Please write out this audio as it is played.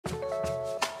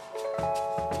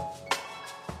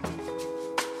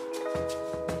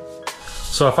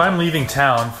So if I'm leaving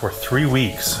town for 3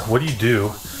 weeks, what do you do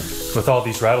with all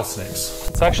these rattlesnakes?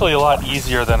 It's actually a lot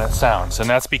easier than it sounds, and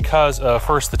that's because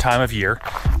first, the time of year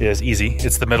is easy.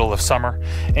 It's the middle of summer,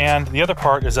 and the other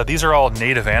part is that these are all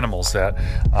native animals that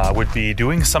would be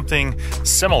doing something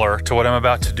similar to what I'm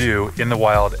about to do in the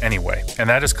wild anyway, and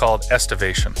that is called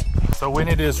estivation. So when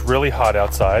it is really hot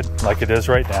outside, like it is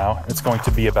right now, it's going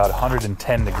to be about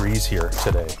 110 degrees here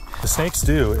today. The snakes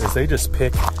do is they just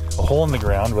pick a hole in the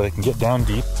ground where they can get down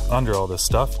deep under all this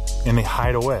stuff, and they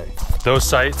hide away. Those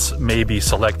sites may be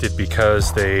selected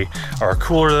because they are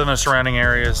cooler than the surrounding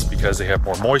areas, because they have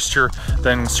more moisture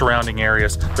than surrounding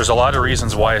areas. There's a lot of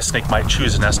reasons why a snake might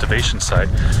choose an estivation site,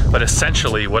 but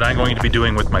essentially what I'm going to be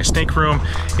doing with my snake room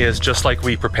is just like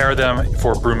we prepare them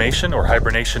for brumation or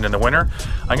hibernation in the winter,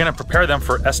 I'm going to prepare them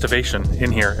for estivation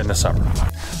in here in the summer.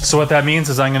 So what that means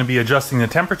is I'm going to be adjusting the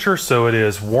temperature so it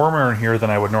is warmer in here than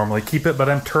I would normally keep it, but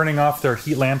I'm turning off their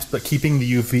heat lamps but keeping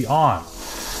the UV on.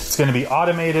 It's going to be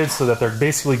automated so that they're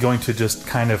basically going to just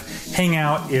kind of hang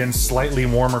out in slightly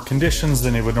warmer conditions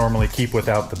than they would normally keep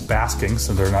without the basking,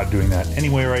 so they're not doing that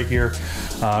anyway right here.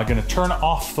 Going to turn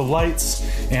off the lights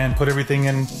and put everything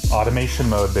in automation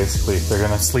mode basically. They're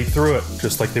going to sleep through it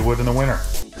just like they would in the winter.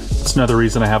 It's another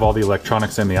reason I have all the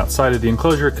electronics on the outside of the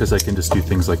enclosure, because I can just do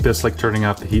things like this, like turning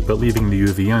off the heat but leaving the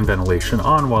UV and ventilation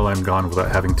on while I'm gone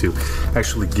without having to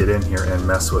actually get in here and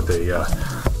mess with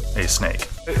a snake.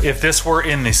 If this were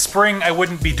in the spring, I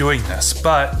wouldn't be doing this,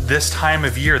 but this time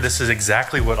of year, this is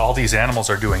exactly what all these animals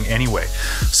are doing anyway.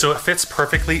 So it fits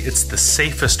perfectly. It's the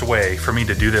safest way for me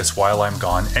to do this while I'm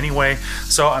gone anyway.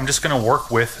 So I'm just gonna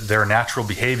work with their natural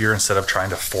behavior instead of trying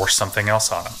to force something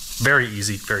else on them. Very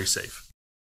easy, very safe.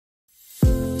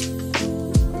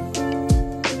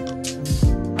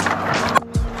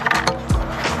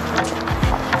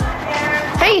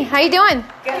 Hey, how you doing?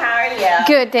 Good, how are you?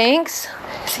 Good, thanks.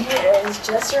 It is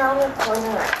just around the corner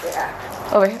right there.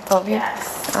 Over here?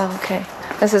 Yes. Oh, okay.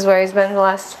 This is where he's been the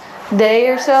last day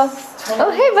or so?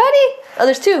 Oh, hey, buddy. Oh,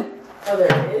 there's two. Oh,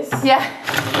 there is? Yeah.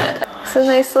 It's a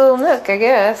nice little nook, I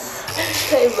guess.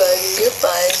 Hey, buddy, you're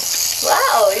fine.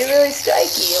 Wow, you're really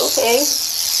striky. Okay. I'm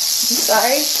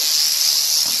sorry.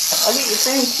 I'll get your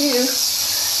friend, too.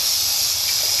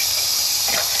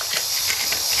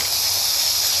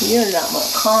 You're not my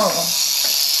calm.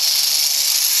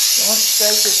 Don't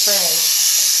strike your friend.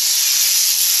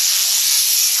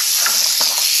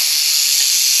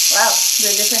 Wow, the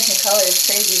difference in color is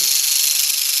crazy.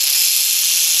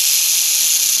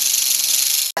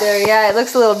 There, yeah, it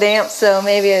looks a little damp, so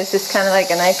maybe it's just kind of like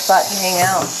a nice spot to hang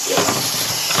out.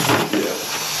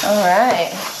 All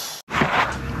right.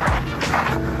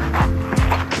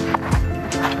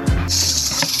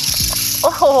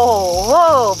 Oh,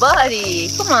 whoa, buddy.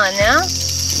 Come on now.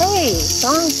 Hey,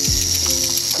 son.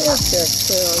 Chill.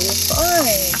 You're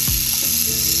fine.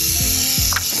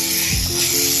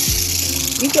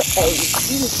 Hey,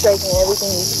 you're just striking everything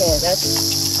you can. That's,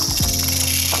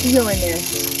 you go in there.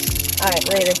 Alright,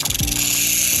 later.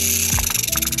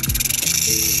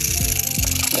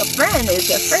 Your friend is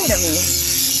afraid of me.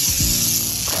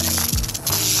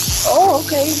 Oh,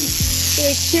 okay.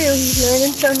 Very cute. He's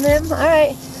learning from them.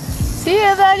 Alright. See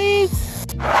ya, buddies.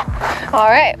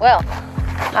 Alright, well,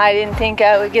 I didn't think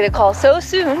I would get a call so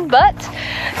soon, but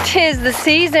 'tis the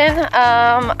season.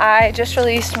 I just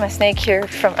released my snake here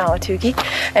from Ahwatukee,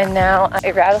 and now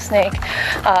a rattlesnake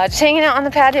just hanging out on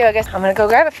the patio. I guess I'm gonna go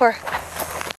grab it for her.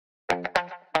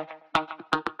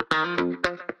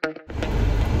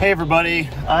 Hey everybody,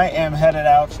 I am headed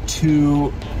out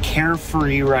to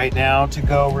Carefree right now to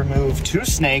go remove 2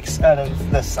 snakes out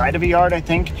of the side of a yard, I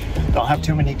think. Don't have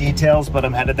too many details, but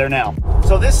I'm headed there now.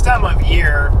 So this time of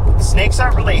year, snakes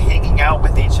aren't really hanging out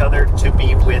with each other to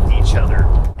be with each other.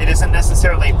 It isn't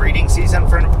necessarily breeding season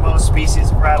for most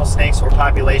species of rattlesnakes or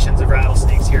populations of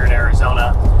rattlesnakes here in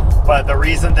Arizona, but the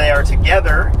reason they are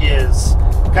together is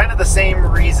kind of the same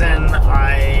reason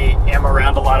I am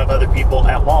around a lot of other people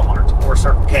at Walmart or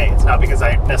Circle K. It's not because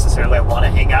I necessarily want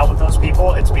to hang out with those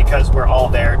people, it's because we're all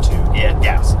there to get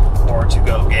gas or to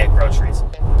go get groceries.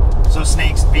 So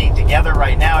snakes being together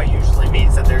right now usually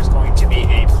means that there's going to be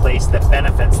a place that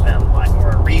benefits them, like,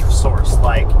 or a resource,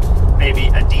 like maybe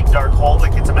a deep dark hole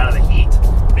that gets them out of the heat,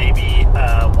 maybe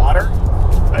water,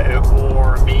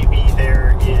 or maybe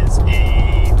there is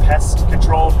a pest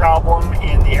control problem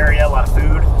in the area, a lot of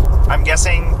food. I'm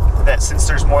guessing that since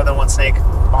there's more than one snake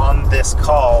on this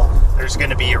call, there's going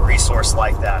to be a resource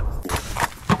like that.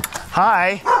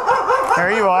 Hi,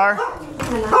 there you are.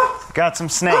 Got some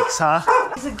snakes, huh?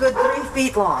 He's a good 3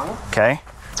 feet long. Okay.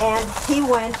 And he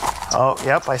went Oh,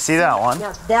 yep, I see that one.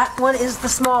 Now, that one is the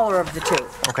smaller of the two.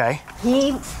 Okay.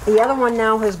 The other one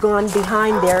now has gone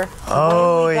behind there.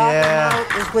 Oh, yeah.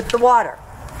 Is with the water.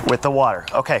 With the water.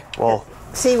 Okay, well.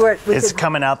 See where it's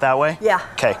coming out that way? Yeah.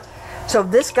 Okay. So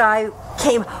this guy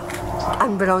came,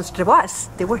 unbeknownst to us,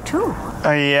 there were two.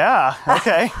 Yeah,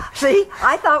 okay. See,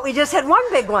 I thought we just had one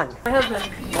big one. My husband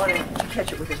wanted to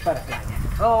catch it with his butterfly net.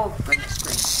 Oh, goodness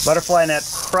gracious. Butterfly net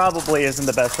probably isn't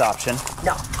the best option.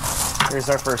 No. Here's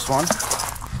our first one.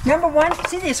 Number one,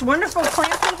 see this wonderful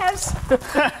clamp he has?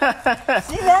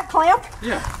 See that clamp?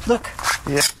 Yeah. Look.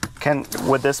 Yeah.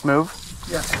 Would this move?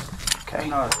 Yeah. Okay.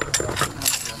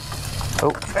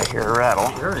 Oh, I hear a rattle.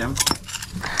 There I am.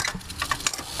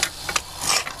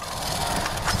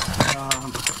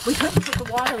 We couldn't put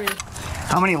the water in.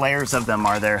 How many layers of them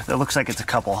are there? It looks like it's a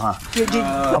couple, huh?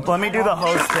 Let me do the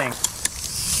hose thing.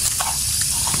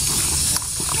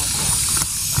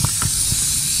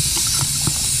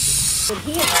 But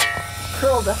he had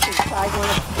curled up inside one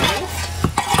of the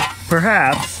things.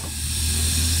 Perhaps.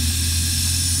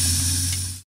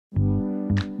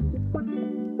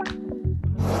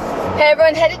 Hey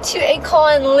everyone, headed to a call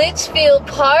in Litchfield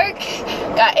Park.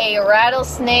 Got a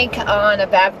rattlesnake on a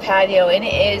back patio and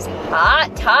it is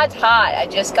hot, hot, hot. I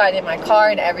just got in my car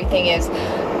and everything is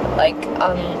like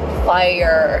on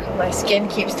fire. My skin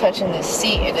keeps touching the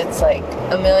seat and it's like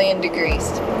 1,000,000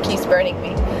 degrees. It keeps burning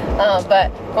me.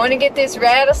 But going to get this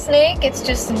rattlesnake. It's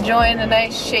just enjoying a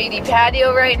nice shady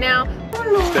patio right now.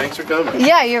 Thanks for coming.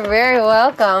 Yeah, you're very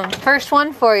welcome. First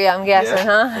one for you, I'm guessing,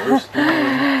 huh?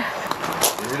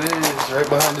 Here it is, right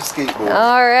behind the skateboard.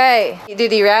 All right.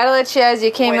 Did he rattle at you as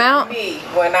you came out?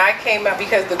 When I came out,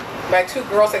 because my two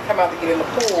girls had come out to get in the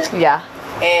pool. Yeah.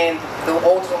 And the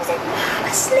oldest one was like,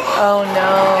 a snake. Oh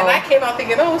no. And I came out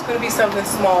thinking, oh, it's going to be something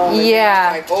small. And yeah.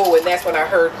 I was like, oh, and that's when I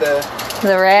heard the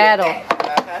rattle.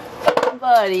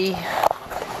 Buddy. Oh,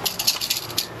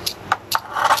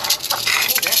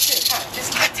 that's it, huh?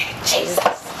 Just get it. Jesus.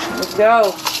 Let's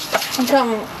go.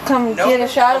 Come get a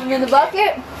shot of him in the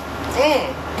bucket.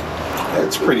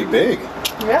 That's pretty big.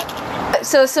 Yeah.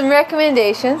 So some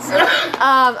recommendations.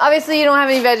 Obviously you don't have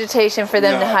any vegetation for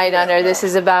them to hide under. This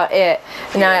is about it.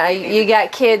 Now you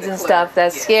got kids and stuff.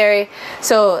 That's scary.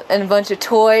 So, and a bunch of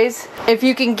toys. If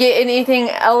you can get anything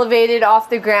elevated off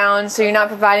the ground, so you're not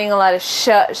providing a lot of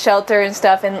shelter and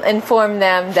stuff, and inform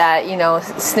them that, you know,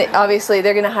 obviously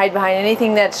they're going to hide behind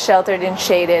anything that's sheltered and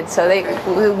shaded. So they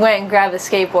went and grabbed a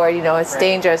skateboard. You know, it's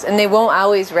dangerous, and they won't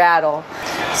always rattle.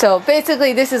 So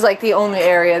basically, this is like the only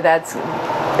area that's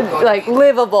like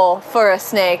livable for a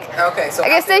snake. Okay, so I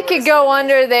guess they could go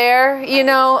under there, you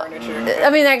know. I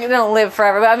mean, they don't live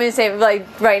forever, but I'm gonna say like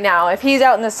right now, if he's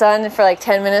out in the sun for like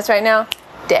 10 minutes right now,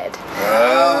 dead.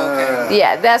 Okay.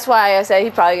 Yeah, that's why I said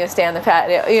he's probably gonna stay on the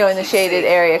patio, you know, in the shaded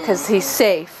area, because he's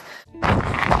safe.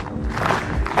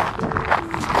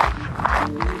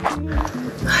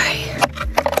 Alright,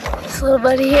 this little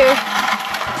buddy here.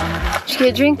 Did you get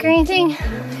a drink or anything?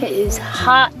 It is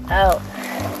hot out.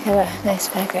 Got a nice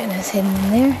back right now, it's hidden in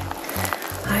there.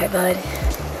 Alright, bud.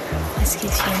 Let's get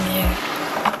you in there.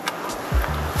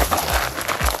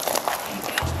 There you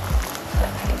go. I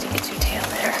get to get your tail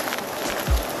there.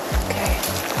 Okay.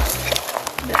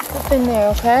 Up in there,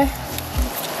 okay?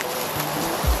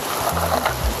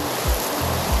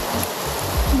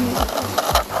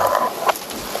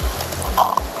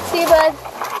 See you, bud.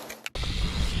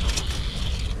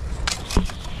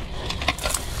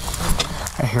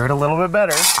 I hear it a little bit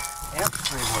better. Yep.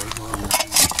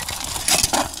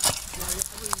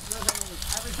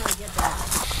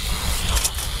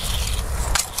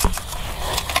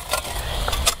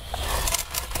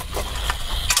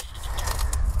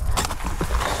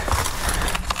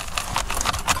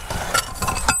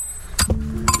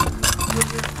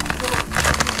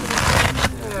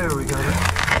 There we go.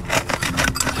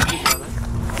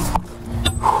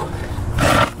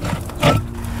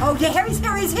 Oh, yeah, he's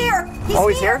here. He's here.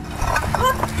 He's here?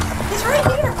 Look, he's right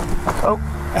here. Oh.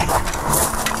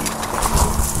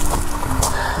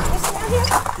 Is he out here?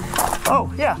 Oh,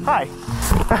 yeah, hi.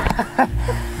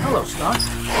 Hello, Scott.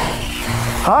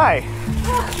 Hi.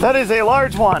 That is a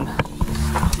large one.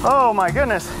 Oh my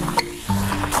goodness.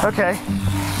 Okay.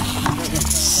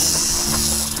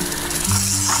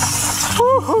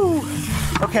 Woohoo.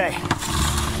 Okay.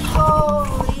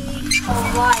 Holy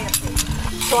Goliath.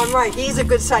 So I'm right, he's a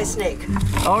good sized snake.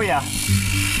 Oh yeah.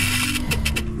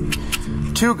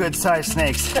 2 good sized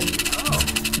snakes.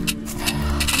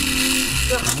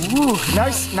 Ooh,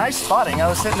 nice spotting. I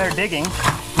was sitting there digging.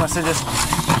 Must have just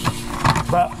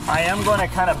But I am going to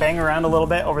kind of bang around a little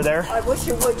bit over there. I wish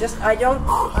you would.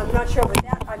 I'm not sure,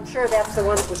 but I'm sure that's the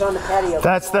one that was on the patio.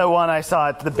 That's the one I saw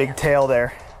at the big tail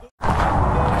there. All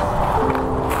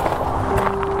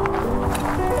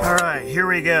right, here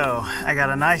we go. I got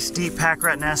a nice deep pack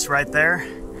rat nest right there.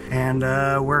 And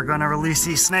we're gonna release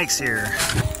these snakes here.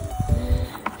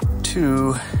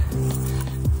 2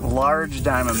 large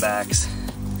diamondbacks.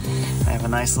 I have a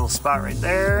nice little spot right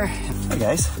there. Hey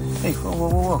guys, hey, whoa, whoa,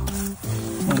 whoa, whoa.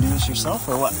 You wanna do this yourself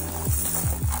or what?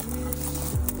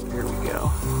 Here we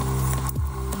go.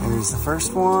 There's the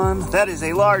first one. That is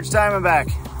a large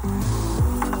diamondback.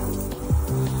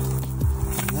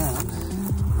 And then,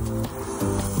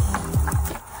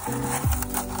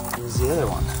 here's the other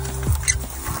one.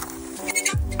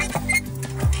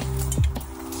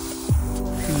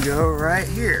 Can go right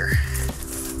here.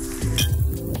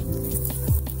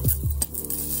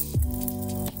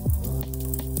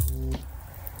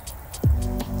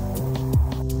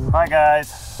 Hi guys.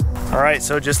 All right,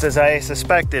 so just as I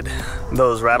suspected,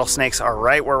 those rattlesnakes are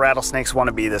right where rattlesnakes want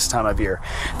to be this time of year.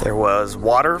 There was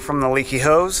water from the leaky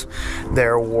hose,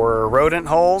 there were rodent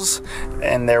holes,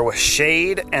 and there was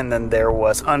shade, and then there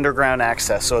was underground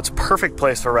access. So it's a perfect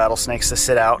place for rattlesnakes to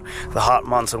sit out the hot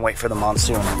months and wait for the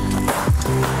monsoon.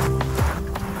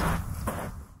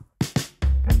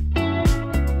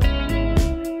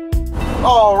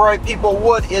 All right, people,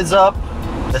 what is up?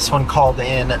 This one called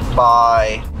in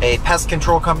by a pest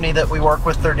control company that we work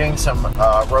with. They're doing some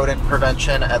rodent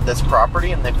prevention at this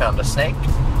property, and they found a snake.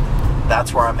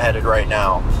 That's where I'm headed right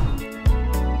now.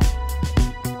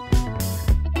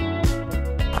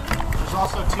 There's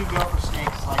also 2 gopher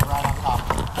snakes like right on top.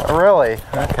 Oh, really?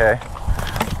 Okay.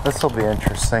 This will be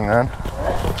interesting then.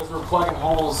 Because we're plugging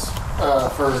holes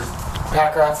for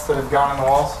pack rats that have gone in the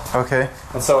walls. Okay.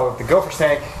 And so the gopher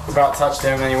snake about touched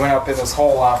him, and then he went up in this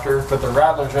hole after. But the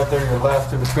rattlers right there to your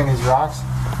left, in between these rocks,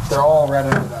 they're all right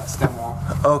under that stem wall.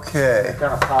 Okay. They're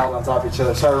kind of piled on top of each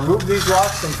other. So I removed these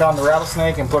rocks and found the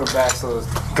rattlesnake and put it back so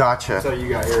Gotcha. So you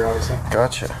got here, obviously.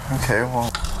 Gotcha. Okay, well.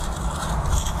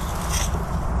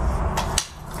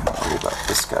 Gonna worry about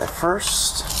this guy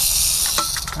first.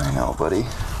 I know, buddy.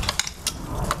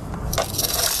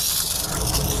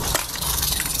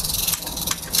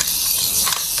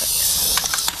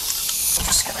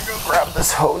 Grab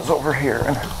this hose over here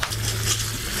and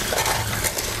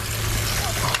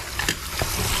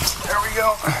there we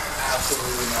go.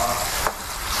 Absolutely not.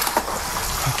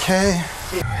 Okay.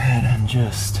 Go ahead and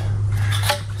just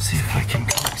see if I can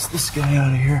coax this guy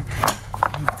out of here.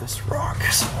 Move this rock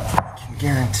so I can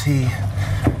guarantee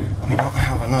we don't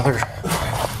have another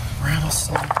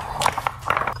rattlesnake.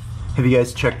 Have you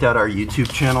guys checked out our YouTube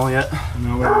channel yet?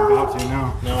 No, we're about to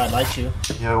now. No, I'd like to.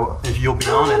 Yeah, if you'll be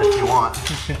on it if you want.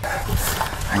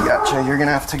 I gotcha. You're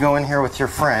gonna have to go in here with your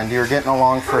friend. You're getting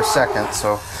along for a second,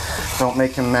 so don't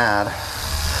make him mad.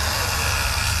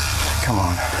 Come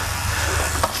on.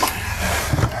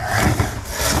 All right.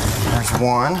 There's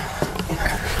one.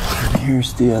 And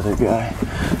here's the other guy.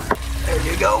 There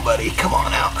you go, buddy. Come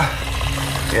on out.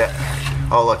 Yeah.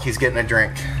 Oh, look, he's getting a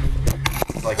drink.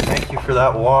 He's like, thank you for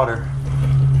that water.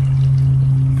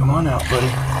 Come on out, buddy.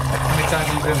 How many times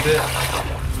have you been bit?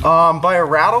 By a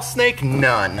rattlesnake,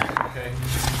 none. Okay.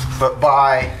 But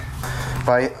by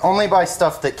only by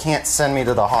stuff that can't send me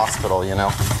to the hospital, you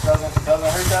know. Doesn't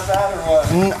hurt that bad or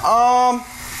what?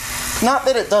 Not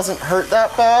that it doesn't hurt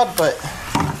that bad, but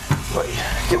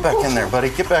get back in there,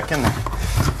 buddy. Get back in there.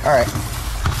 All right.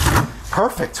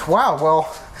 Perfect. Wow.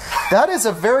 Well, that is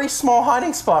a very small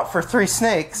hiding spot for 3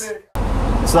 snakes.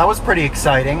 So that was pretty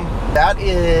exciting. That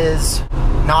is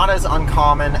not as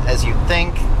uncommon as you'd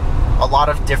think. A lot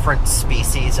of different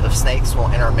species of snakes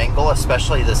will intermingle,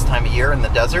 especially this time of year in the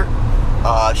desert.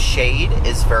 Shade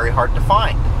is very hard to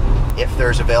find. If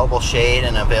there's available shade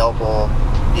and available,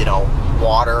 you know,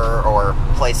 water or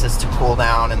places to cool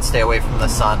down and stay away from the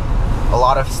sun, a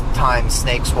lot of times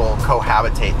snakes will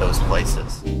cohabitate those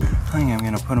places. I think I'm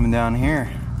gonna put them down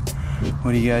here.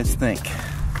 What do you guys think?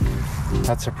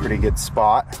 That's a pretty good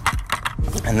spot.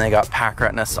 And they got pack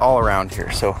rat nests all around here,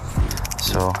 so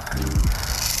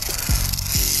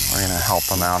we're gonna help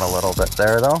him out a little bit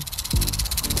there though.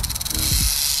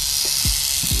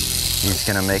 He's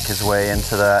gonna make his way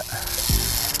into that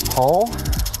hole.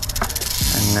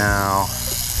 And now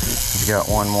we've got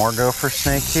one more gopher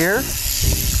snake here.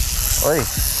 Oy.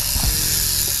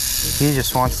 He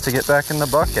just wants to get back in the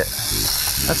bucket.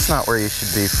 That's not where you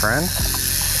should be, friend.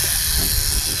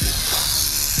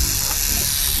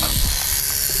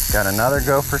 Got another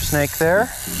gopher snake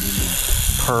there.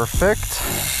 Perfect.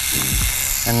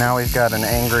 And now we've got an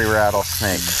angry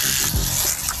rattlesnake.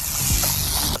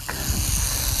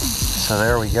 So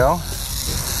there we go.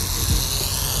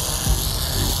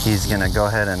 He's gonna go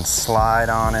ahead and slide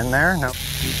on in there. No.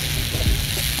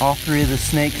 All three of the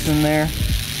snakes in there.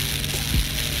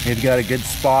 They've got a good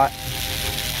spot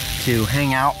to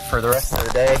hang out for the rest of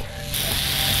the day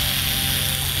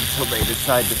until they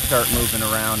decide to start moving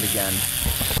around again.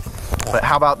 But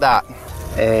how about that?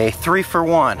 A 3 for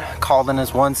 1. Called in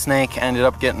as 1 snake, ended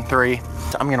up getting 3.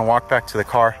 I'm gonna walk back to the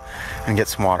car and get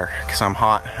some water because I'm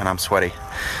hot and I'm sweaty.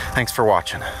 Thanks for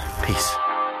watching. Peace.